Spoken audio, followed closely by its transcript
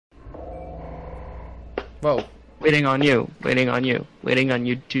Whoa. Waiting on you. Waiting on you. Waiting on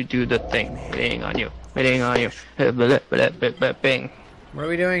you to do the thing. Waiting on you. Waiting on you. Bing. What are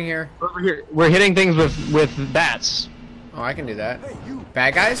we doing here? Over here. We're hitting things with bats. Oh, I can do that.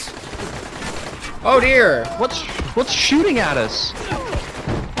 Bad guys? Oh dear! What's shooting at us?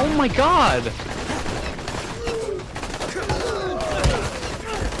 Oh my god!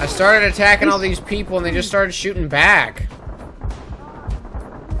 I started attacking all these people and they just started shooting back.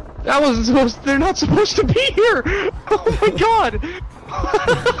 That wasn't supposed. They're not supposed to be here. Oh my god!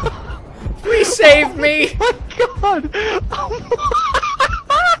 Please save me! Oh my god!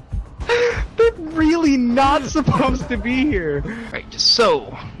 They're really not supposed to be here. Right.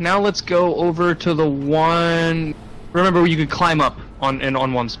 So now let's go over to the one. Remember, where you could climb up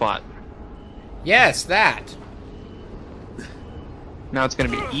on one spot. Yes, that. Now it's gonna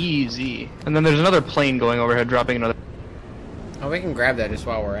be easy. And then there's another plane going overhead, dropping another. Oh, we can grab that just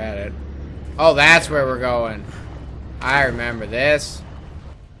while we're at it. Oh, that's where we're going. I remember this.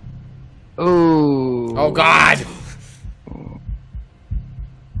 Ooh. Oh, God!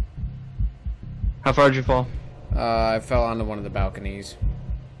 How far did you fall? I fell onto one of the balconies.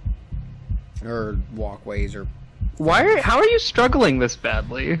 Or walkways, or... How are you struggling this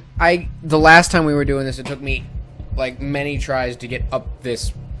badly? The last time we were doing this, it took me, like, many tries to get up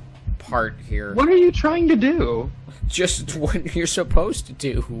this part here. What are you trying to do? Just what you're supposed to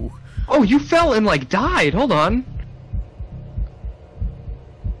do. Oh, you fell and, like, died. Hold on.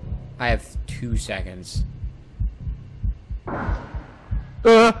 I have 2 seconds.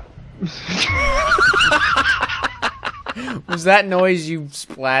 Was that noise you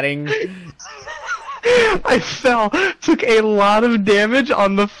splatting? I fell, took a lot of damage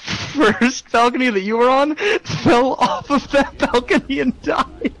on the first balcony that you were on, fell off of that balcony and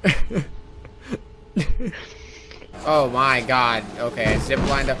died. Oh my god. Okay, I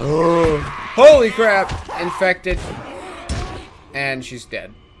ziplined up. Holy crap! Infected. And she's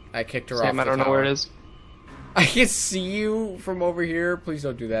dead. I kicked her off Sam, the I don't know tower. where it is. I can see you from over here. Please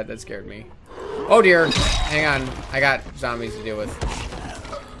don't do that. That scared me. Oh dear. Hang on. I got zombies to deal with.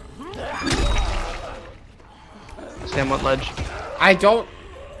 Sam, what ledge?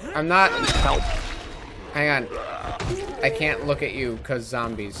 I'm not... Help. Hang on. I can't look at you because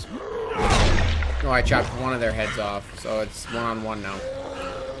zombies. No, I chopped one of their heads off, so it's one-on-one now.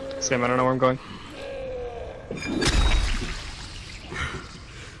 Sam, I don't know where I'm going.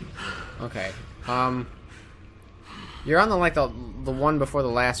 Okay. You're on the one before the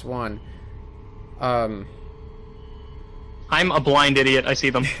last one. I'm a blind idiot. I see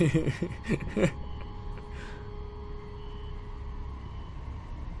them.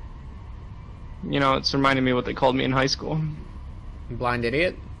 You know, it's reminding me of what they called me in high school. Blind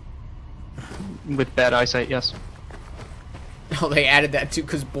idiot? With bad eyesight, yes. Oh, they added that too,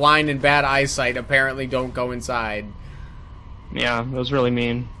 because blind and bad eyesight apparently don't go inside. Yeah, that was really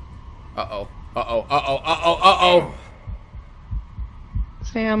mean. Uh-oh. Uh-oh. Uh-oh. Uh-oh. Uh-oh.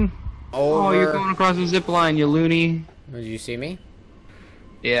 Sam. Over. Oh, you're going across the zip line, you loony. Did you see me?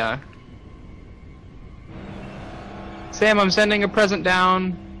 Yeah. Sam, I'm sending a present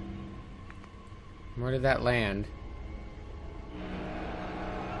down. Where did that land?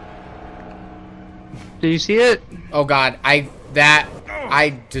 Do you see it? Oh god, I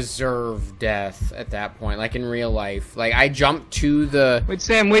deserve death at that point, like in real life. Like, I jumped to the... Wait,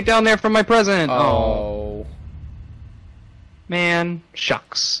 Sam, wait down there for my present. Oh. Man,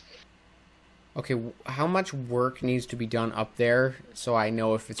 shucks. Okay, how much work needs to be done up there so I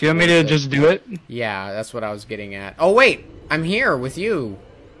know if it's... Do you want me to just do it? Yeah, that's what I was getting at. Oh wait, I'm here with you.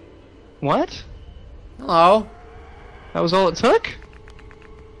 What? Hello. That was all it took?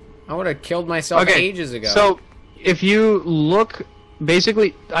 I would have killed myself ages ago. So, if you look,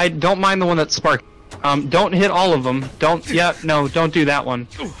 basically, I don't mind the one that's sparked. Don't hit all of them. Don't do that one.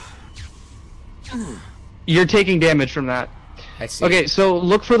 You're taking damage from that. I see. Okay, so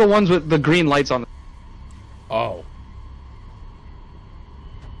look for the ones with the green lights on them. Oh.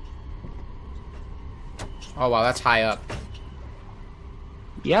 Oh wow, that's high up.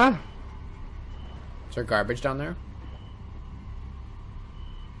 Yeah. Is there garbage down there?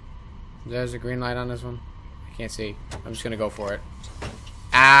 There's a green light on this one. I can't see. I'm just gonna go for it.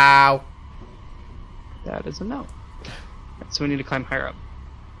 Ow! That is a no. So we need to climb higher up.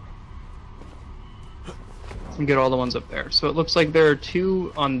 And get all the ones up there. So it looks like there are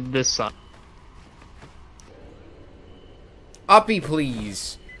 2 on this side. Uppy,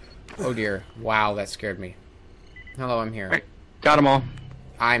 please! Oh dear. Wow, that scared me. Hello, I'm here. Alright, got them all.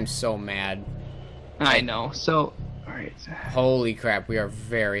 I'm so mad. I know. So, alright. Holy crap, we are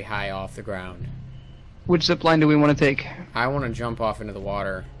very high off the ground. Which zip line do we want to take? I want to jump off into the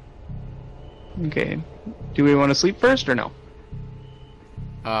water. Okay. Do we want to sleep first or no?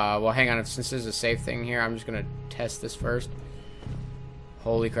 Well, hang on. Since there's a safe thing here, I'm just gonna test this first.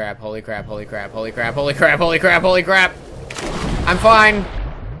 Holy crap, holy crap, holy crap, holy crap, holy crap, holy crap, holy crap! I'm fine!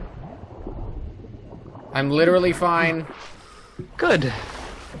 I'm literally fine. Good.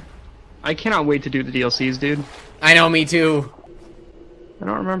 I cannot wait to do the DLCs, dude. I know, me too. I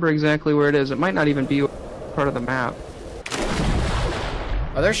don't remember exactly where it is. It might not even be part of the map.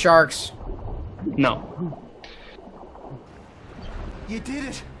 Are there sharks? No. You did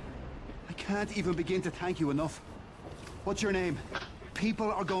it! I can't even begin to thank you enough. What's your name?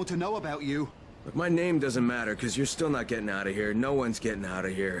 People are going to know about you. Look, my name doesn't matter, because you're still not getting out of here. No one's getting out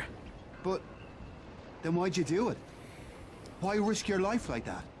of here. But then why'd you do it? Why risk your life like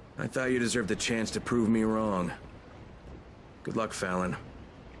that? I thought you deserved a chance to prove me wrong. Good luck, Fallon.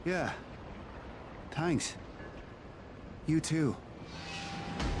 Yeah. Thanks. You too.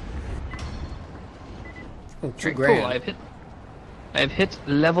 Oh, Very cool. I've hit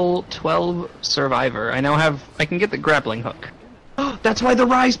level 12 survivor. I now have. I can get the grappling hook. That's why the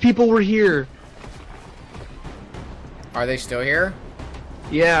Rise people were here. Are they still here?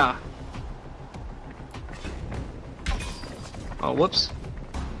 Yeah. Oh, whoops.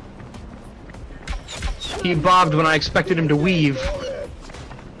 He bobbed when I expected him to weave.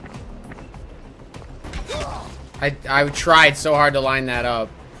 I tried so hard to line that up.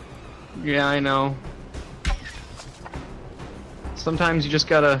 Yeah, I know. Sometimes you just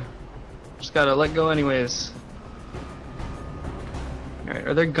gotta let go anyways. Alright,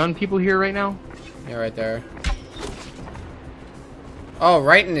 are there gun people here right now? Yeah, right there. Oh,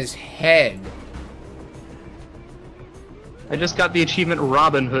 right in his head. I just got the achievement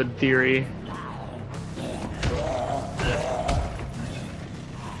Robin Hood theory.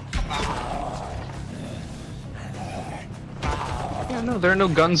 Yeah, no, there are no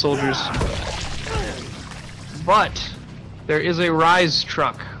gun soldiers. But there is a Rise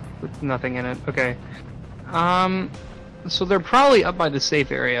truck with nothing in it. Okay. So they're probably up by the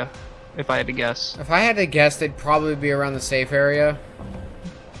safe area, if I had to guess. If I had to guess, they'd probably be around the safe area.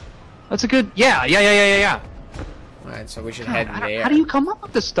 That's a good. Yeah. Alright, so we should God, head how, there. how do you come up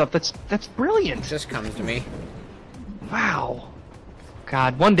with this stuff? That's brilliant. It just comes to me. Wow.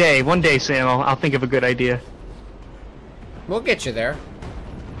 God, one day, Sam, I'll think of a good idea. We'll get you there.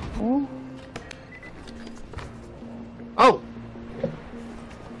 Oh!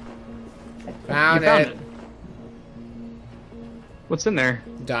 Found You found it. What's in there?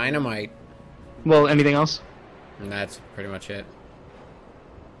 Dynamite. Well, anything else? And that's pretty much it.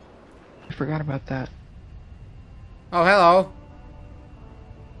 I forgot about that. Oh, hello.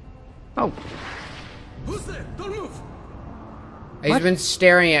 Oh. Who's there? Don't move! He's What? been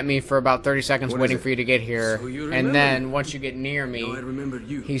staring at me for about 30 seconds What is waiting it? for you to get here. So you And remember then, me? once you get near me, No, I remember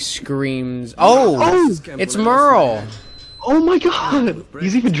you. he screams, Oh! Oh! It's Merle! Oh my god!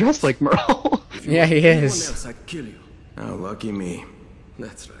 He's even dressed like Merle. Yeah, he Anyone is. else, I'd kill you. Oh, lucky me.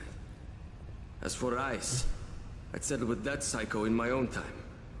 That's right. As for Ice, I'd settle with that psycho in my own time.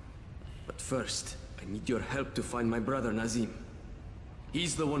 But first, I need your help to find my brother Nazim.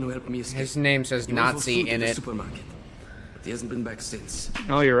 He's the one who helped me escape. His name says He went for Nazi food in the it. supermarket, but he hasn't been back since.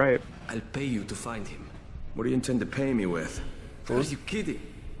 Oh, you're right. I'll pay you to find him. What do you intend to pay me with? Food? Are you kidding?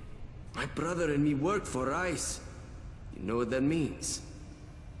 My brother and me worked for Ice. You know what that means?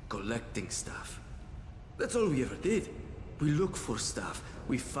 Collecting stuff. That's all we ever did. We look for stuff,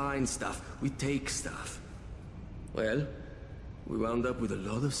 we find stuff, we take stuff. Well, we wound up with a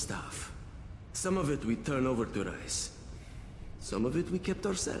lot of stuff. Some of it we turn over to Rice. Some of it we kept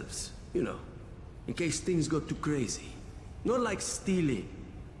ourselves, you know, in case things got too crazy. Not like stealing,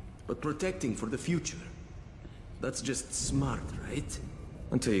 but protecting for the future. That's just smart, right?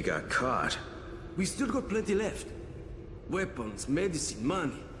 Until you got caught. We still got plenty left. Weapons, medicine,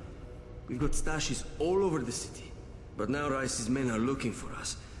 money. We've got stashes all over the city. But now Rice's men are looking for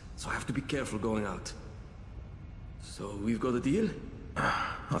us, so I have to be careful going out. So we've got a deal?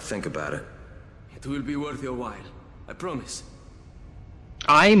 I'll think about it. It will be worth your while. I promise.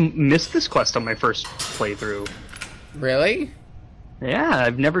 I missed this quest on my first playthrough. Really? Yeah,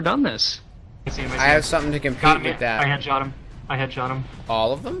 I've never done this. I have something to compete with I that. headshot him.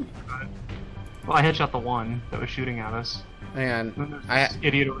 All of them? Well, I headshot the one that was shooting at us. Hang And on. there's I this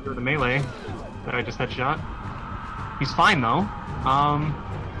idiot over there with the melee that I just headshot. He's fine though.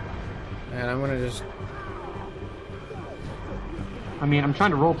 and I'm gonna just. I mean, I'm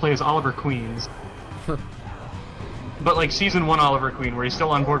trying to roleplay as Oliver Queens. But like season 1 Oliver Queen, where he's still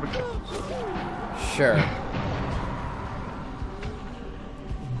on board with... Sure.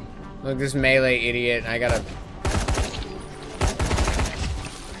 Look, this melee idiot. I gotta.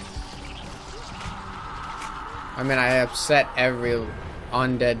 I mean, I upset every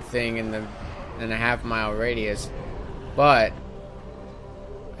undead thing in a half-mile radius, but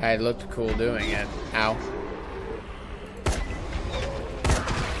I looked cool doing it. Ow.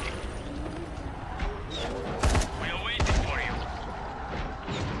 We are waiting for you.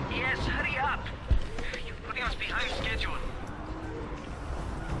 Yes, hurry up. You're putting us behind schedule.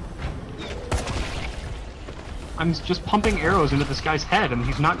 I'm just pumping arrows into this guy's head, and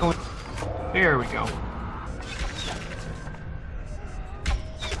he's not going. There we go.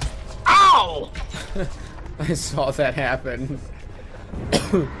 Ow! I saw that happen.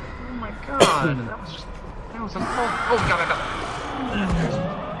 Oh my god, that was oh god,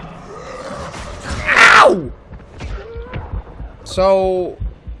 Ow! So,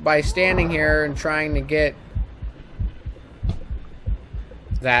 by standing here and trying to get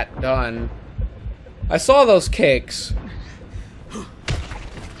that done, I saw those kicks.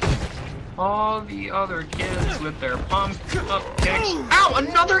 all the other kids with their pumped up kicks. Ow!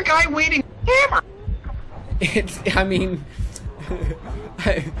 Another guy waiting. Hammer! I mean,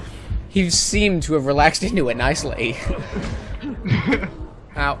 he seemed to have relaxed into it nicely.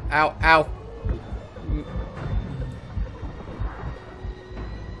 Ow, ow, ow.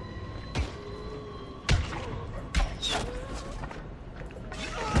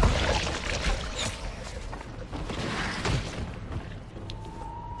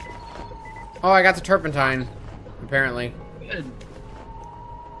 Oh, I got the turpentine, apparently.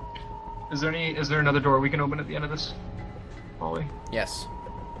 Is there another door we can open at the end of this hallway? Yes.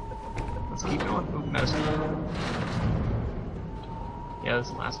 Let's keep going. Ooh, medicine. Yeah, this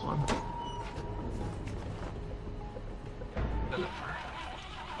is the last one.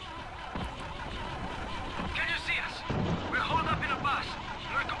 Can you see us? We're holed up in a bus.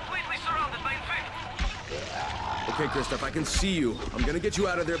 We're completely surrounded by infected. Okay, Kristoff, I can see you. I'm gonna get you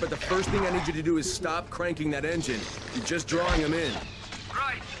out of there, but the first thing I need you to do is stop cranking that engine. You're just drawing them in.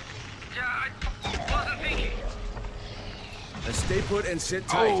 Right. Yeah, I wasn't thinking. Now stay put and sit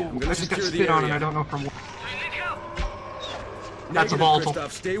tight. I'm I gonna just got secure the spit on area. and I don't know from what. Do you need help? That's a Negative, volatile.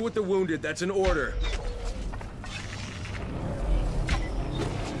 Kristoff. Stay with the wounded. That's an order.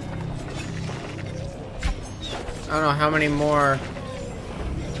 I don't know how many more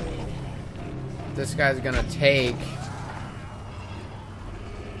this guy's gonna take.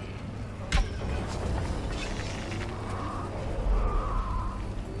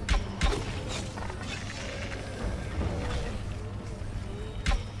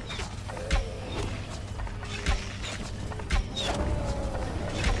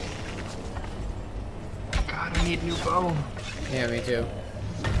 God, I need a new bow. Yeah, me too.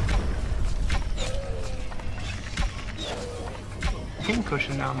 Pin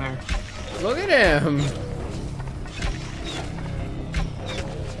cushion down there. Look at him.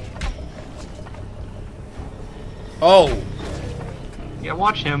 Oh. Yeah,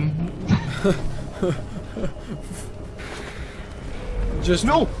 watch him. Just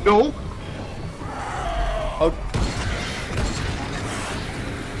No, no. Oh.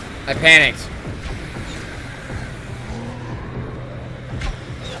 I panicked.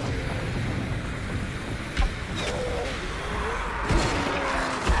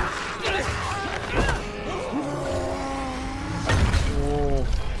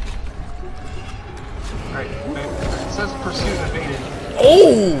 Alright, it says pursuit evaded.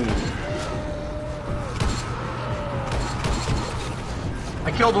 Oh!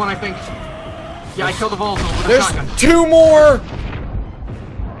 I killed one, I think. Yeah, I killed the volatile with a There's shotgun. 2 more!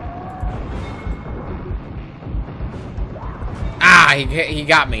 Ah, he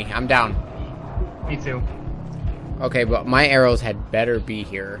got me. I'm down. Me too. Okay, but my arrows had better be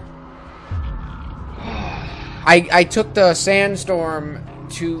here. I took the sandstorm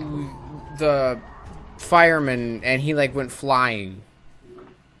to the fireman and he like went flying.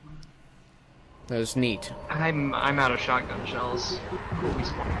 That was neat. I'm out of shotgun shells. Cool, we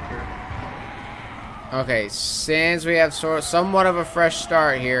spawned up here. Okay, since we have somewhat of a fresh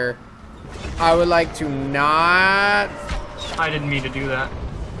start here, I would like to not... I didn't mean to do that.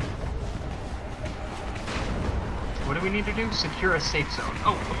 What do we need to do? Secure a safe zone.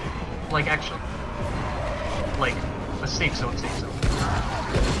 Oh, like actually, like a safe zone,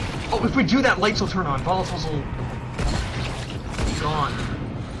 Oh, if we do that, lights will turn on. Volatiles will be gone.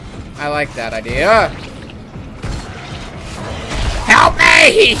 I like that idea. Help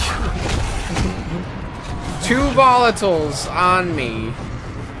me! 2 volatiles on me.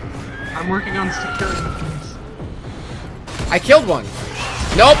 I'm working on securing things. I killed one.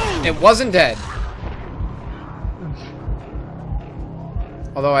 Nope, it wasn't dead.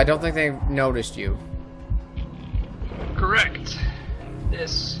 Although I don't think they noticed you. Correct.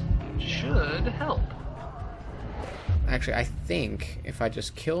 This should help. Actually, I think if I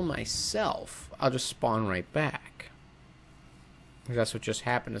just kill myself, I'll just spawn right back. Because that's what just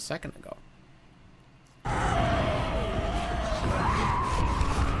happened a second ago.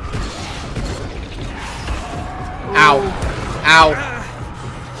 Ow. Ow.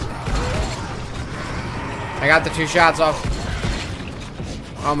 I got the 2 shots off.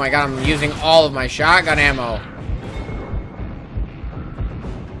 Oh my god, I'm using all of my shotgun ammo.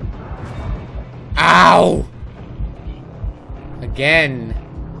 Ow! Again.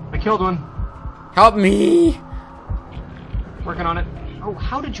 I killed one. Help me! Working on it. Oh,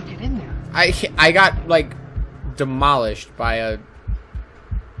 how did you get in there? I got, like, demolished by a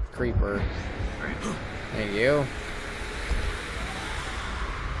creeper. Thank you.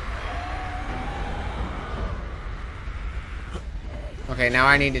 Okay, now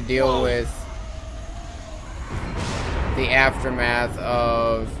I need to deal with the aftermath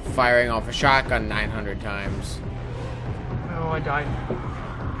of firing off a shotgun 900 times. Oh, I died.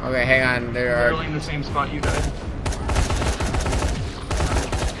 Okay, hang on. There are... Literally in the same spot you died.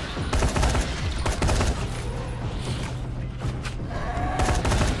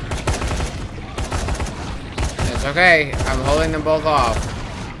 It's okay. I'm holding them both off.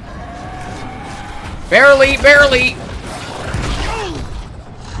 Barely, barely!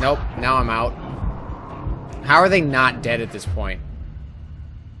 Nope, now I'm out. How are they not dead at this point?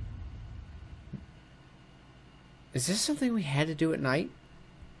 Is this something we had to do at night?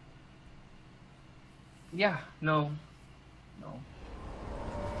 Yeah, no. No.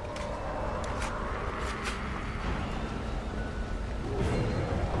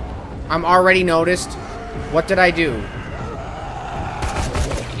 I'm already noticed. What did I do?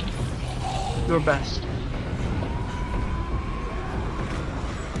 Your best.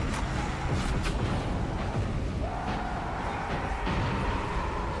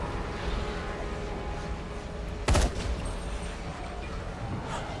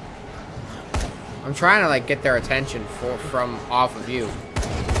 I'm trying to like get their attention from off of you.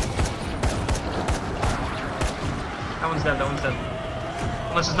 That one's dead, that one's dead.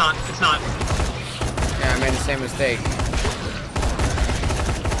 Unless it's not, it's not. Yeah, I made the same mistake.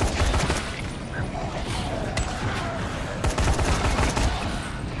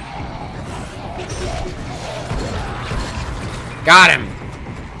 Got him!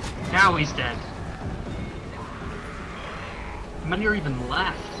 Now he's dead. How many are even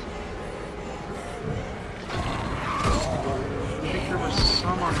left? I think there was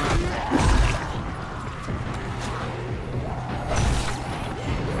some on the...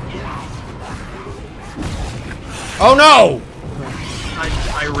 Oh no!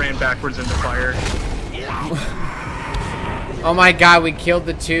 I ran backwards into fire. Oh my god, we killed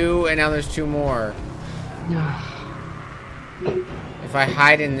the 2 and now there's 2 more. If I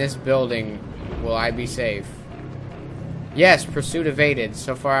hide in this building, will I be safe? Yes, pursuit evaded.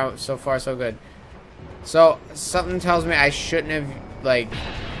 So far so good. So, something tells me I shouldn't have, like,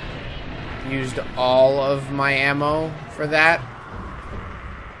 used all of my ammo for that.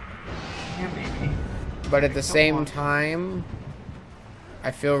 Yeah, maybe. But at the same time, I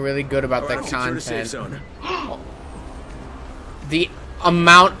feel really good about the content. The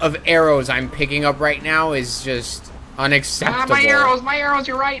amount of arrows I'm picking up right now is just unacceptable. Ah, my arrows,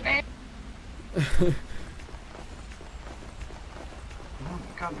 you're right, man. Oh my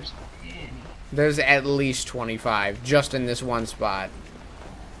god, there's not any. There's at least 25 just in this one spot.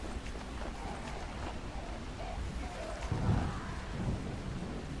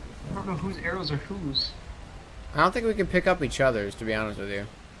 I don't know whose arrows are whose. I don't think we can pick up each other's, to be honest with you.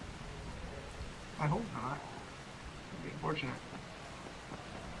 I hope not. That'd be unfortunate.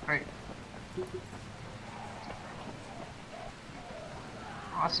 Alright.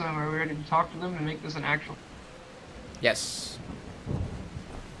 Awesome, are we ready to talk to them and make this an actual... Yes.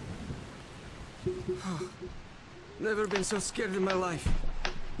 Never been so scared in my life.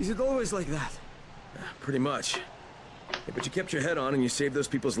 Is it always like that? Pretty much. Yeah, but you kept your head on and you saved those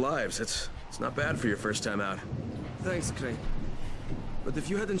people's lives. It's not bad for your first time out. Thanks, Crane. But if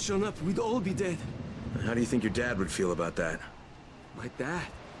you hadn't shown up, we'd all be dead. How do you think your dad would feel about that? My dad?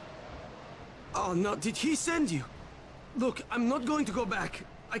 Oh no, did he send you? Look, I'm not going to go back.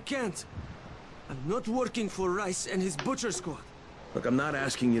 I can't. I'm not working for Rice and his butcher squad. Look, I'm not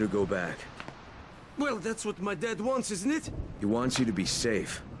asking you to go back. Well, that's what my dad wants, isn't it? He wants you to be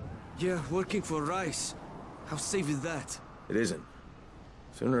safe. Yeah, working for Rice. How safe is that? It isn't.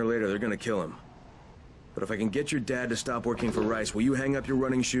 Sooner or later, they're gonna kill him. But if I can get your dad to stop working for Rice, will you hang up your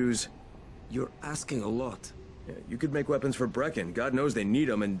running shoes? You're asking a lot. Yeah, you could make weapons for Brecken. God knows they need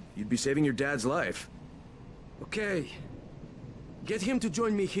them, and you'd be saving your dad's life. Okay. Get him to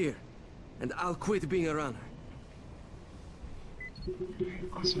join me here, and I'll quit being a runner.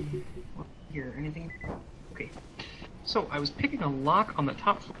 Awesome. What here? Anything? Okay. So I was picking a lock on the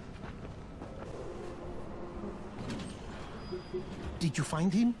top floor. Did you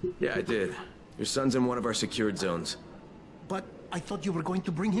find him? Yeah, I did. Your son's in one of our secured zones. But I thought you were going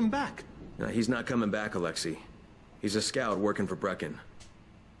to bring him back. No, he's not coming back, Alexei. He's a scout working for Brecken.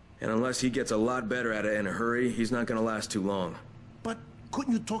 And unless he gets a lot better at it in a hurry, he's not gonna last too long. But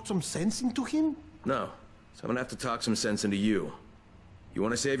couldn't you talk some sense into him? No. So I'm gonna have to talk some sense into you. You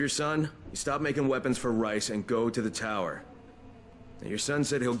wanna save your son? You stop making weapons for Rice and go to the tower. Now, your son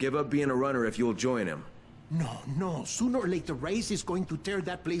said he'll give up being a runner if you'll join him. No. Sooner or later, Rice is going to tear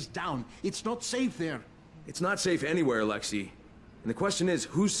that place down. It's not safe there. It's not safe anywhere, Alexei. And the question is,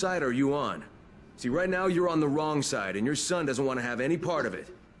 whose side are you on? See, right now you're on the wrong side, and your son doesn't want to have any part of it.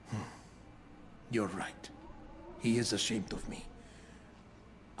 You're right. He is ashamed of me.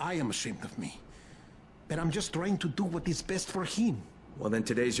 I am ashamed of me. But I'm just trying to do what is best for him. Well, then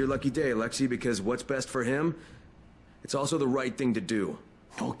today's your lucky day, Alexei, because what's best for him, it's also the right thing to do.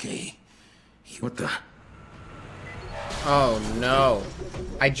 Okay. What the? Oh no.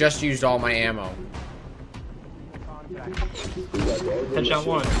 I just used all my ammo. Headshot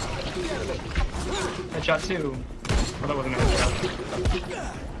 1. Headshot 2. Oh, that wasn't a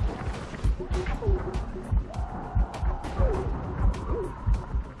headshot.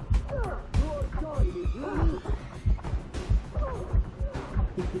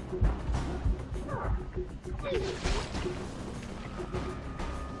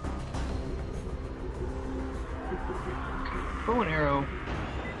 Bow and arrow.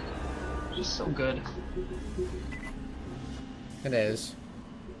 Just so good. It is.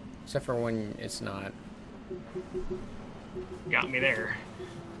 Except for when it's not. Got me there.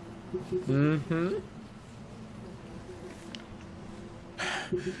 Mm-hmm.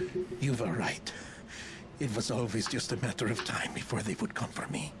 You were right. It was always just a matter of time before they would come for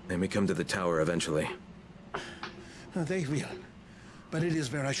me. They may come to the tower eventually. They will. But it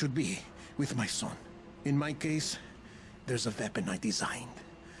is where I should be, with my son. In my case, there's a weapon I designed.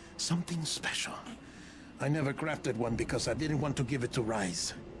 Something special. I never crafted one because I didn't want to give it to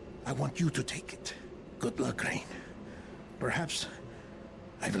Rise. I want you to take it. Good luck, Rain. Perhaps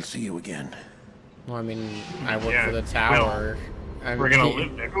I will see you again. Well, I mean, I work Yeah, for the tower. We're gonna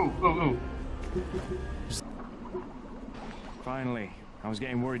live there. Ooh. Finally. I was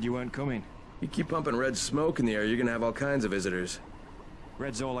getting worried you weren't coming. You keep pumping red smoke in the air, you're gonna have all kinds of visitors.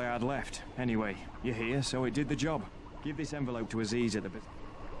 Red's all I had left. Anyway, you're here, so it did the job. Give this envelope to Aziz at the...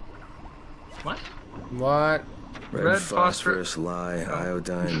 What? What? Red phosphorus, lye,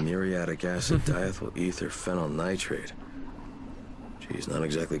 iodine, muriatic acid, diethyl ether, phenyl nitrate. Geez, not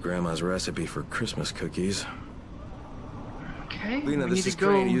exactly Grandma's recipe for Christmas cookies. Okay, Lena, we this need is to go.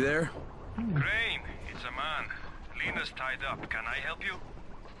 Crane. You there? Crane, it's a man. Lena's tied up. Can I help you?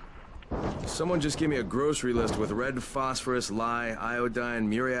 Someone just gave me a grocery list with red phosphorus, lye, iodine,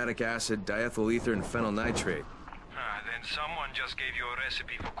 muriatic acid, diethyl ether, and phenyl nitrate. Then someone just gave you a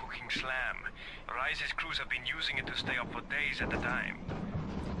recipe for cooking slam. Rise's crews have been using it to stay up for days at a time.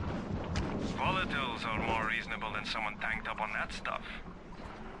 Volatiles are more reasonable than someone tanked up on that stuff.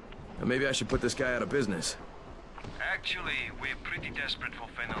 Maybe I should put this guy out of business. Actually, we're pretty desperate for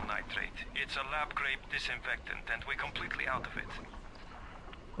phenyl nitrate. It's a lab-grade disinfectant, and we're completely out of it.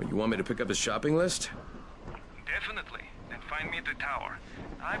 Well, you want me to pick up his shopping list? Definitely. Then find me at the tower.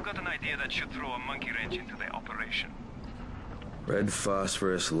 I've got an idea that should throw a monkey wrench into their operation. Red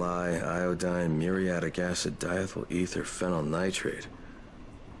phosphorus, lye, iodine, muriatic acid, diethyl ether, phenyl nitrate.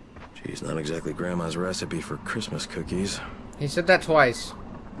 Geez, not exactly Grandma's recipe for Christmas cookies. He said that twice.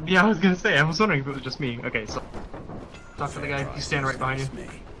 Yeah, I was gonna say, I was wondering if it was just me. Okay, so talk to the guy, he's standing right behind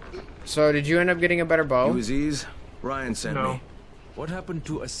you. So, did you end up getting a better bow? You Aziz? Ryan sent No. me. What happened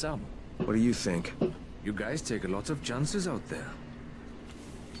to Assam? What do you think? You guys take a lot of chances out there.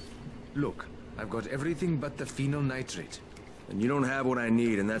 Look, I've got everything but the phenyl nitrate. And you don't have what I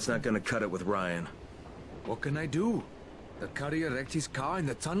need, and that's not gonna cut it with Ryan. What can I do? The courier wrecked his car in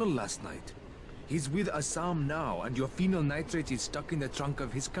the tunnel last night. He's with Assam now, and your phenyl nitrate is stuck in the trunk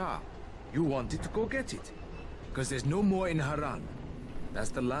of his car. You wanted to go get it. Because there's no more in Haran. That's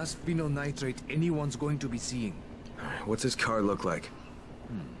the last phenyl nitrate anyone's going to be seeing. What's his car look like?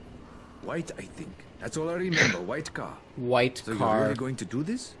 White, I think. That's all I remember, white car. White So car. you're really going to do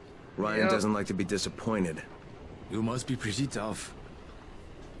this? Ryan doesn't like to be disappointed. You must be pretty tough.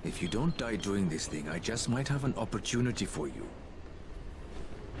 If you don't die doing this thing, I just might have an opportunity for you.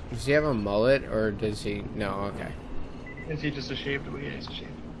 Does he have a mullet, or does he? No, okay. Is he just a shaved? Yeah, he's a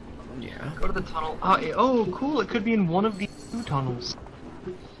shaved. Yeah. Go to the tunnel. Oh, cool, it could be in one of the two tunnels.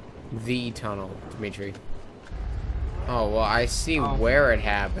 The tunnel, Dimitri. Oh, well, I see where it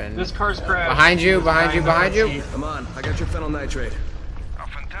happened. This car's crashed. Behind you, behind you, behind you. Come on, I got your phenyl nitrate. Oh,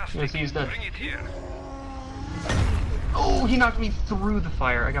 fantastic. Yes, he's dead. Bring it here. Oh, he knocked me through the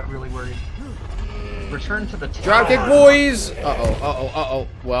fire. I got really worried. Return to the tower. Dropkick, boys! Uh-oh, uh-oh, uh-oh.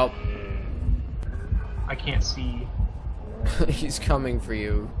 Well, I can't see. he's coming for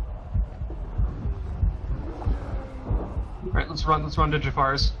you. Alright, let's run to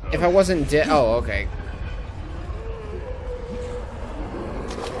Jafar's. If I wasn't dead... Oh, okay.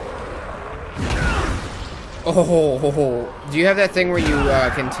 Oh, do you have that thing where you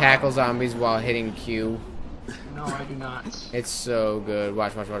can tackle zombies while hitting Q? No, I do not. It's so good.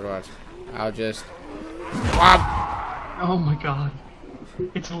 Watch, watch, watch, watch. I'll just... Whop! Oh my god.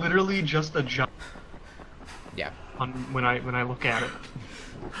 It's literally just a jump Yeah. on when I look at it.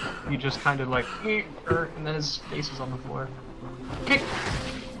 You just kind of like, and then his face is on the floor. Kick!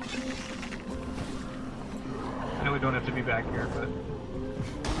 I know we don't have to be back here, but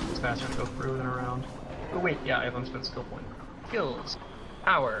it's faster to go through than around. Oh wait, yeah, I have unspent skill point. Skills.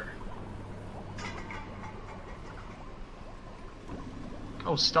 Power.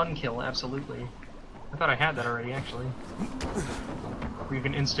 Oh, stun kill, absolutely. I thought I had that already, actually. Where you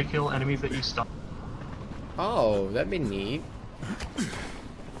can insta-kill enemies that you stun. Oh, that'd be neat.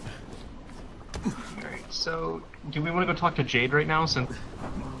 Alright, so, do we want to go talk to Jade right now, since...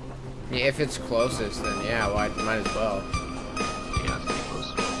 Yeah, if it's closest, then yeah, well, I might as well. Yeah, it's pretty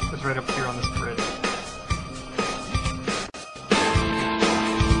close. It's right up here on this